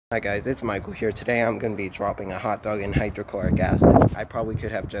Hi guys, it's Michael here. Today I'm going to be dropping a hot dog in hydrochloric acid. I probably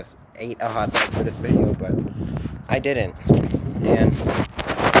could have just ate a hot dog for this video, but I didn't. And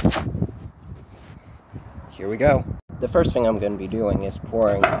here we go. The first thing I'm going to be doing is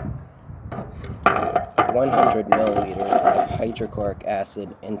pouring 100 milliliters of hydrochloric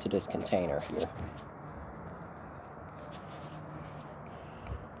acid into this container here.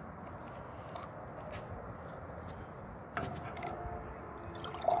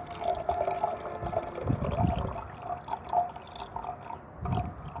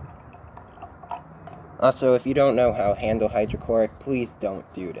 Also, if you don't know how to handle hydrochloric, please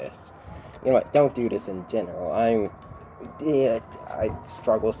don't do this. You know what, don't do this in general. I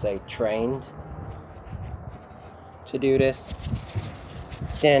struggle to say trained to do this.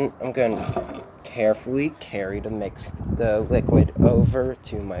 Then I'm going to carefully carry the liquid over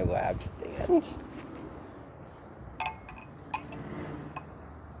to my lab stand.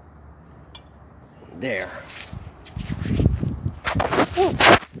 There. Woo.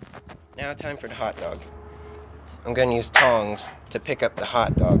 Now time for the hot dog. I'm going to use tongs to pick up the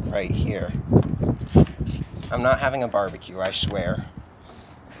hot dog right here. I'm not having a barbecue, I swear.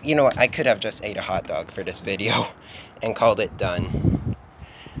 You know what, I could have just ate a hot dog for this video and called it done.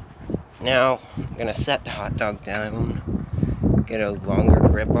 Now, I'm going to set the hot dog down, get a longer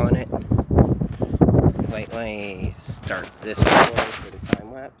grip on it. Let me start this recording for the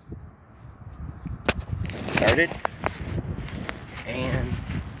time lapse. Started. And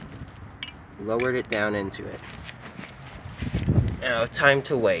lowered it down into it. Now, time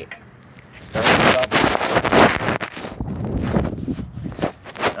to wait. Start the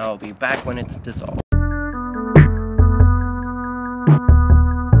bubble. I'll be back when it's dissolved.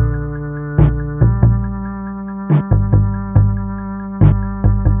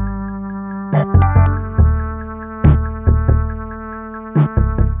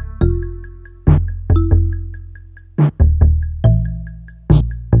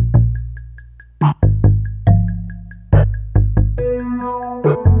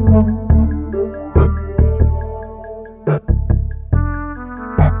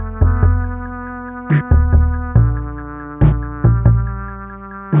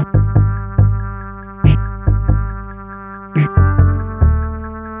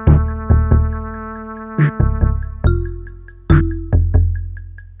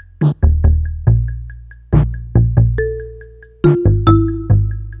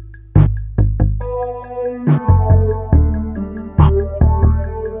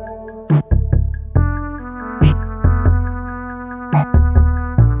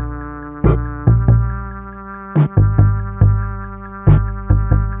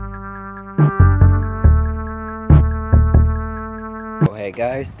 Hey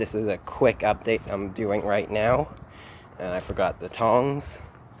guys, this is a quick update I'm doing right now, and I forgot the tongs.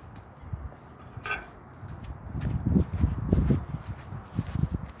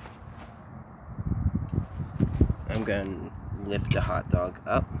 I'm going to lift the hot dog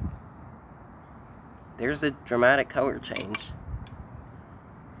up. There's a dramatic color change.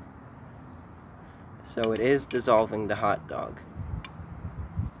 So it is dissolving the hot dog.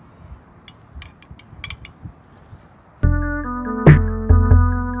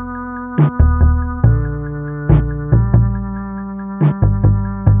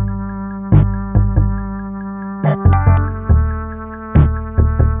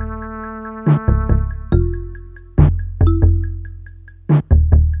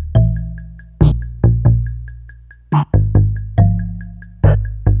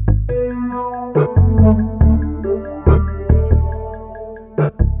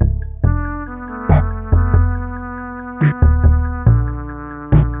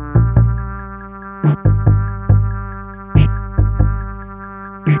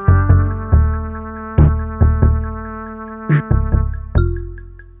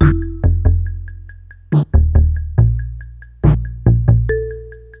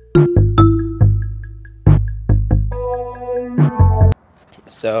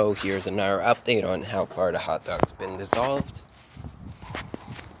 So here's another update on how far the hot dog's been dissolved.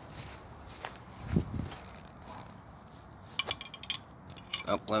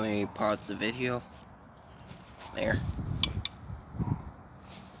 Oh, let me pause the video. There.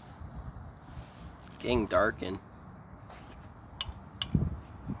 Getting darkened.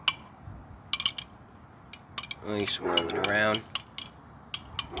 Let me swirl it around.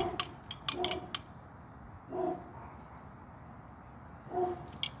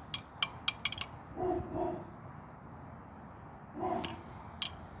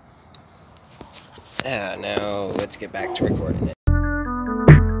 Now let's get back to recording it.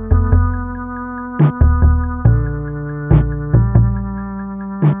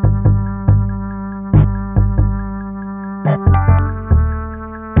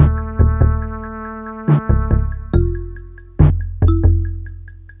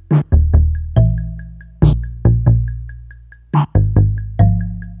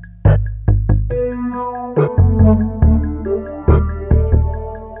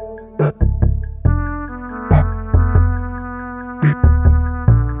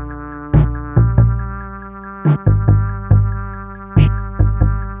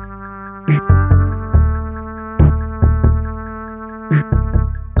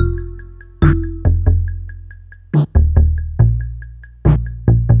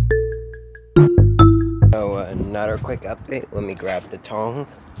 quick update. Let me grab the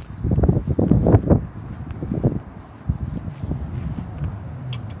tongs.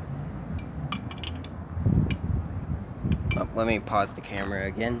 Oh, let me pause the camera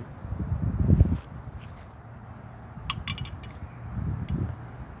again.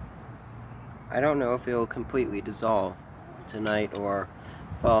 I don't know if it'll completely dissolve tonight or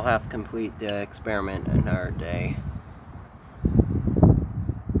if I'll have to complete the experiment another day.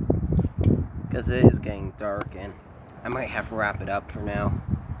 Because it is getting dark and I might have to wrap it up for now.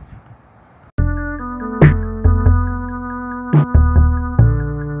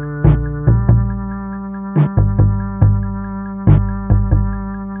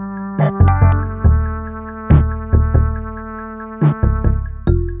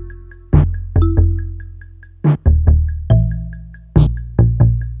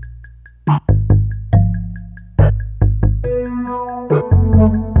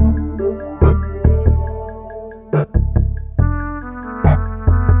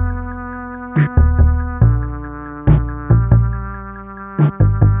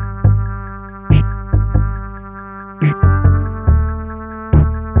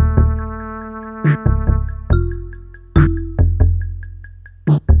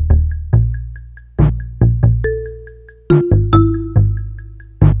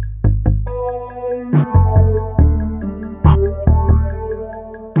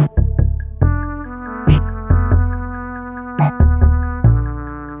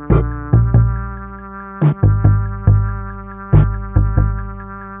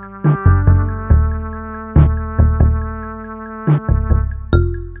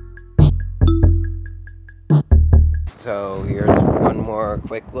 So here's one more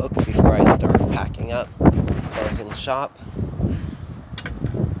quick look before I start packing up, closing the shop.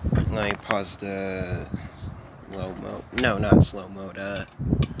 Let me pause the slow mo. No, not slow mode.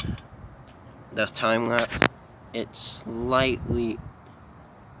 The time lapse. It's more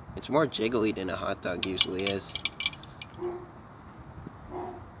jiggly than a hot dog usually is.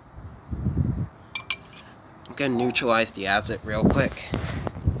 I'm gonna neutralize the acid real quick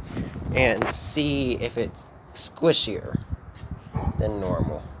and see if it's squishier than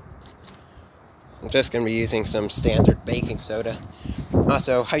normal. I'm just going to be using some standard baking soda.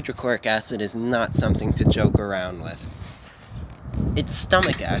 Also, hydrochloric acid is not something to joke around with. It's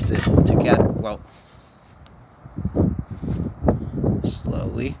stomach acid to get, well,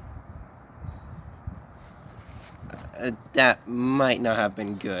 slowly. That might not have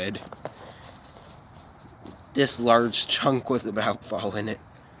been good. This large chunk was about falling it.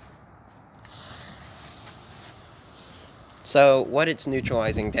 So what it's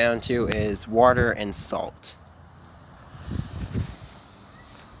neutralizing down to is water and salt.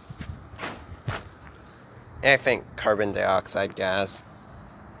 And I think carbon dioxide gas.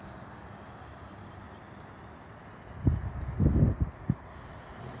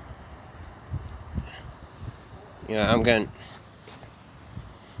 Yeah, I'm gonna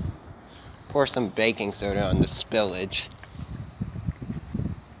pour some baking soda on the spillage.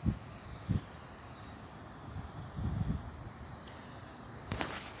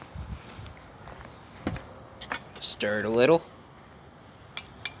 Stir it a little.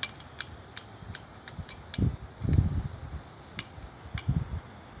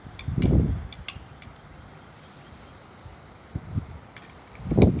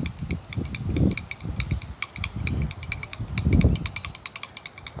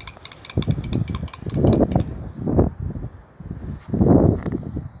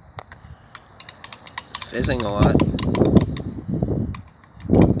 It's fizzing a lot.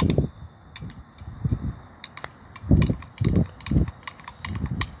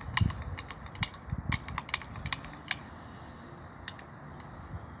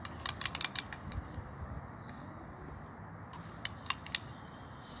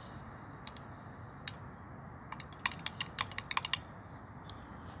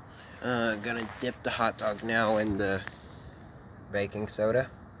 Gonna dip the hot dog now in the baking soda.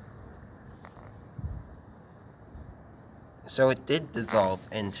 So it did dissolve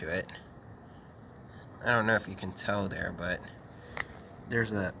into it. I don't know if you can tell there, but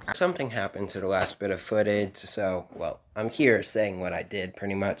something happened to the last bit of footage, so, well, I'm here saying what I did,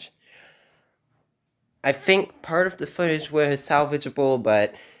 pretty much. I think part of the footage was salvageable,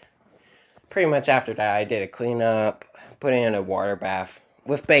 but pretty much after that I did a cleanup, put in a water bath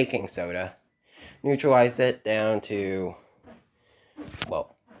with baking soda, neutralize it down to, what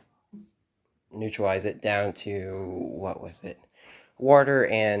was it? Water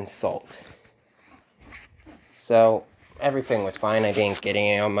and salt. So, everything was fine. I didn't get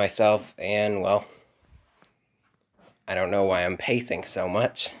any on myself, and, well, I don't know why I'm pacing so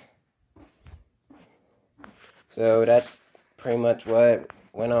much. So that's pretty much what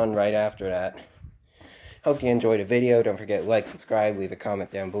went on right after that. Hope you enjoyed the video. Don't forget to like, subscribe, leave a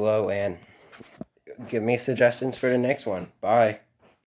comment down below, and give me suggestions for the next one. Bye.